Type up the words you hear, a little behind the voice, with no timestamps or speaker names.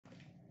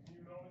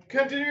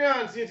Continuing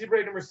on, CNC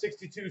break number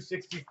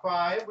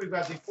 6265. We've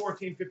got the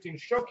 14-15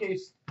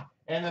 showcase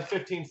and the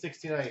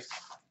 15-16 ice.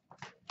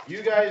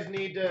 You guys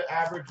need to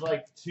average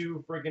like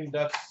 2 friggin'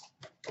 ducks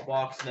a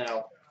box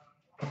now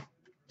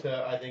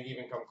to, I think,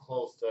 even come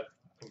close to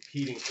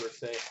competing per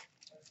se.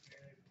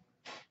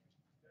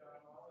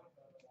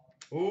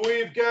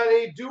 We've got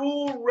a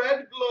dual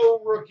red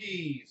glow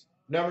rookies.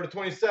 Number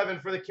 27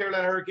 for the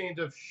Carolina Hurricanes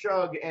of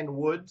Shug and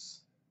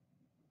Woods.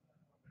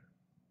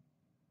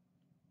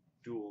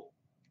 Dual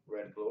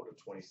red glow to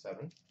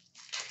 27.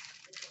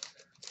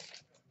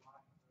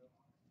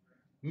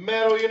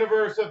 Metal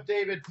Universe of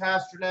David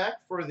Pastrnak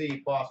for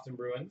the Boston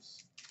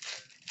Bruins.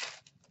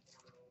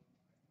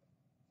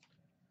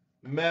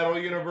 Metal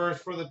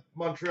Universe for the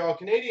Montreal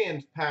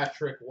Canadiens,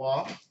 Patrick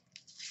Waugh.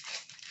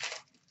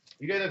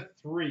 You guys have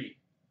 3.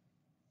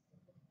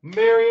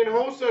 Marian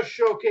Hossa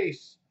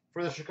Showcase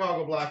for the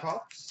Chicago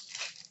Blackhawks.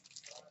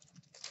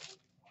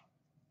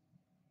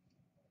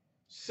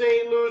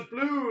 St. Louis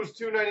Blues,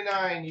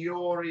 $2.99,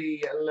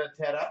 Yori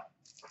Letera.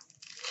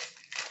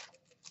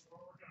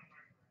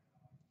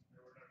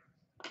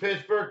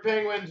 Pittsburgh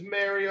Penguins,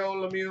 Mario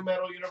Lemieux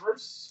Metal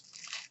Universe.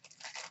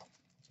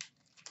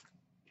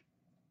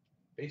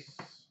 Base.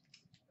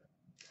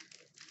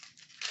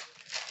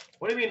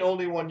 What do you mean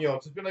only 1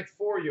 Yotes? It's been like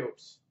 4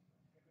 Yotes.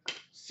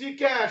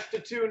 C-Cash to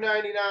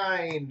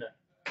 $2.99.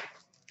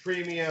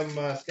 Premium,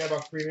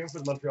 Skybox Premium for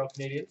the Montreal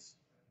Canadiens.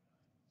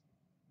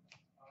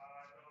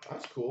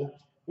 That's cool.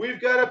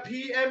 We've got a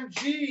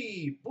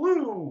PMG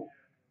Blue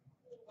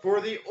for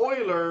the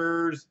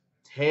Oilers,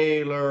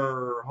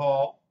 Taylor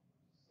Hall.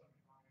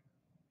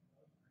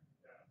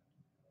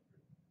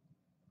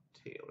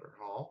 Taylor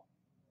Hall.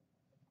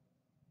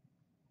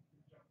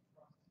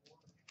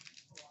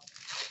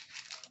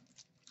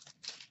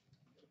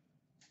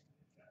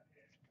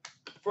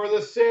 For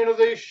the San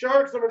Jose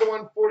Sharks, number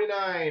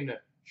 149,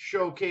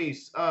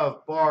 showcase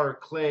of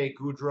Barclay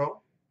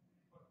Goodrow.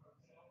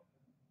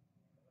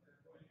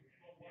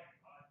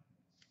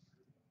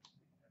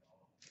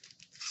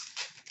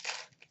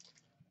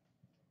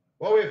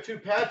 Well, we have 2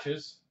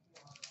 patches.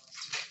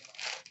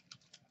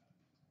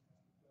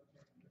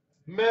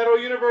 Metal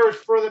Universe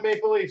for the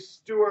Maple Leafs,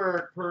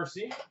 Stuart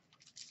Percy.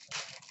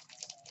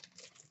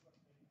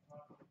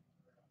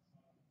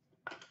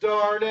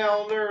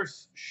 Darnell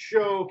Nurse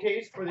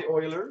showcase for the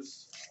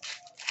Oilers.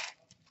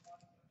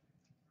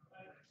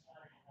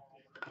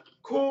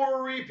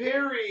 Corey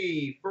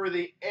Perry for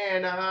the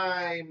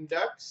Anaheim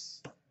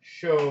Ducks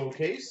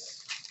showcase.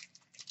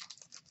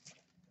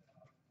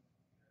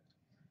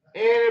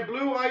 And a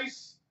blue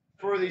ice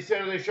for the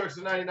San Jose Sharks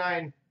of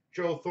 99,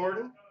 Joe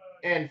Thornton.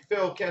 And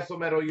Phil Kessel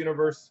Metal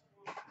Universe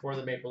for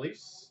the Maple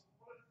Leafs.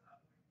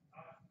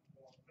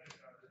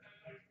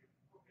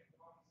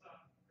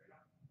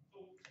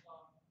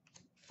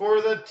 For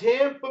the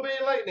Tampa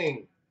Bay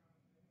Lightning,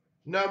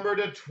 number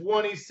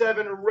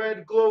 27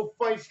 red glow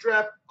fight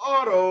strap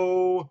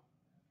auto,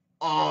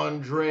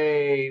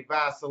 Andre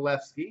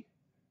Vasilevsky.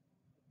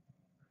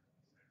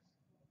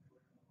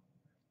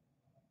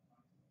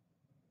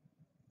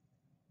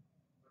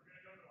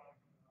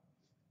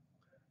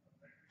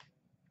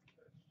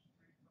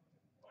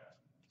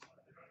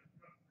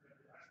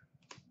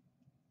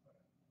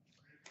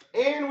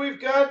 And we've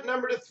got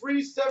number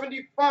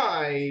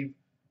 375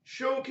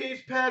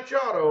 showcase patch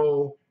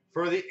auto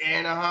for the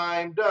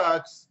Anaheim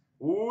Ducks,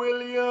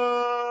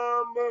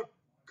 William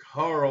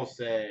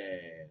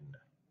Karlsson.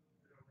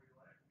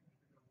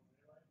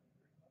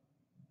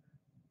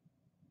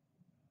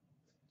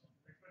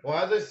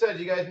 Well, as I said,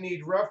 you guys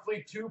need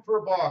roughly 2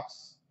 per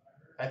box,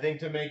 I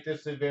think, to make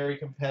this a very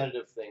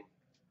competitive thing.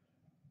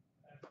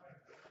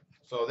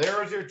 So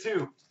there's your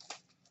 2.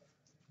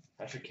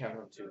 I should count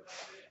them 2.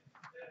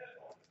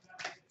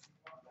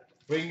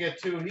 We can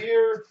get 2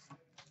 here.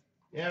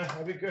 Yeah,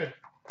 that'd be good.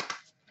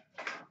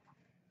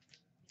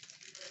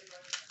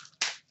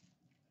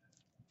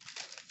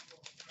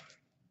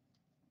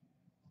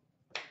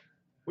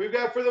 We've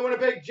got for the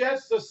Winnipeg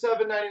Jets the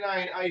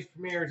 $7.99 ice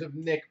premieres of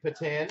Nick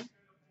Patan.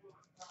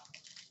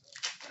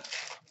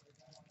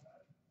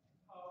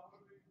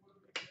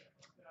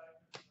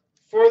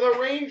 For the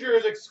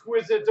Rangers,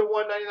 exquisite to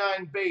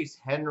 $1.99 base,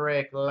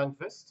 Henrik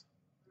Lundqvist.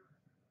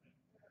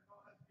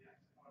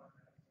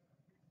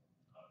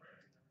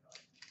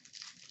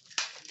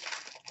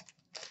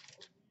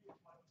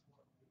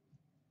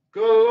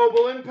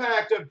 Global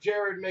Impact of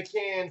Jared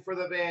McCann for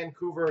the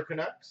Vancouver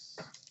Canucks.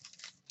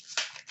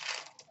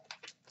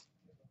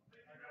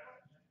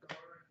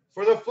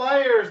 For the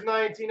Flyers,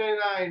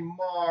 $19.99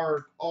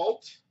 Mark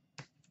Alt.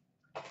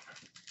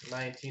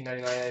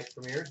 $19.99 ice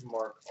premieres,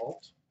 Mark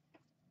Alt.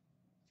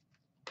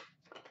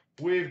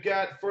 We've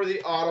got for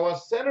the Ottawa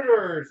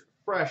Senators,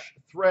 Fresh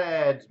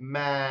Threads,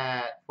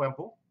 Matt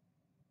Wemple.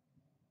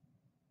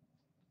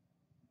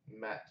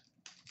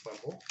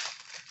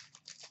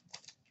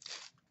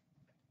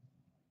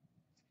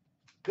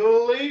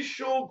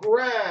 Glacial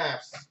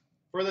Graphs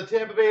for the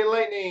Tampa Bay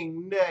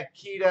Lightning,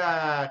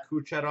 Nikita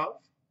Kucherov.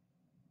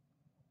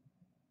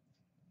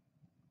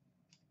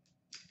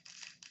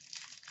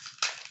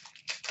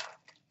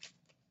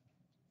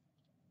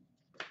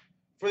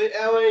 For the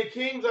LA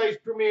Kings, Ice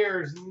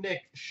Premiers,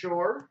 Nick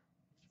Shore.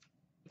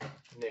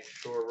 Nick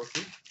Shore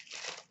rookie.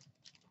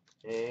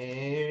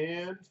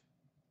 And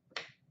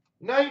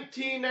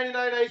 1999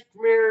 Ice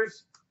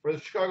Premiers for the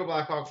Chicago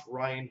Blackhawks,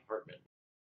 Ryan Hartman.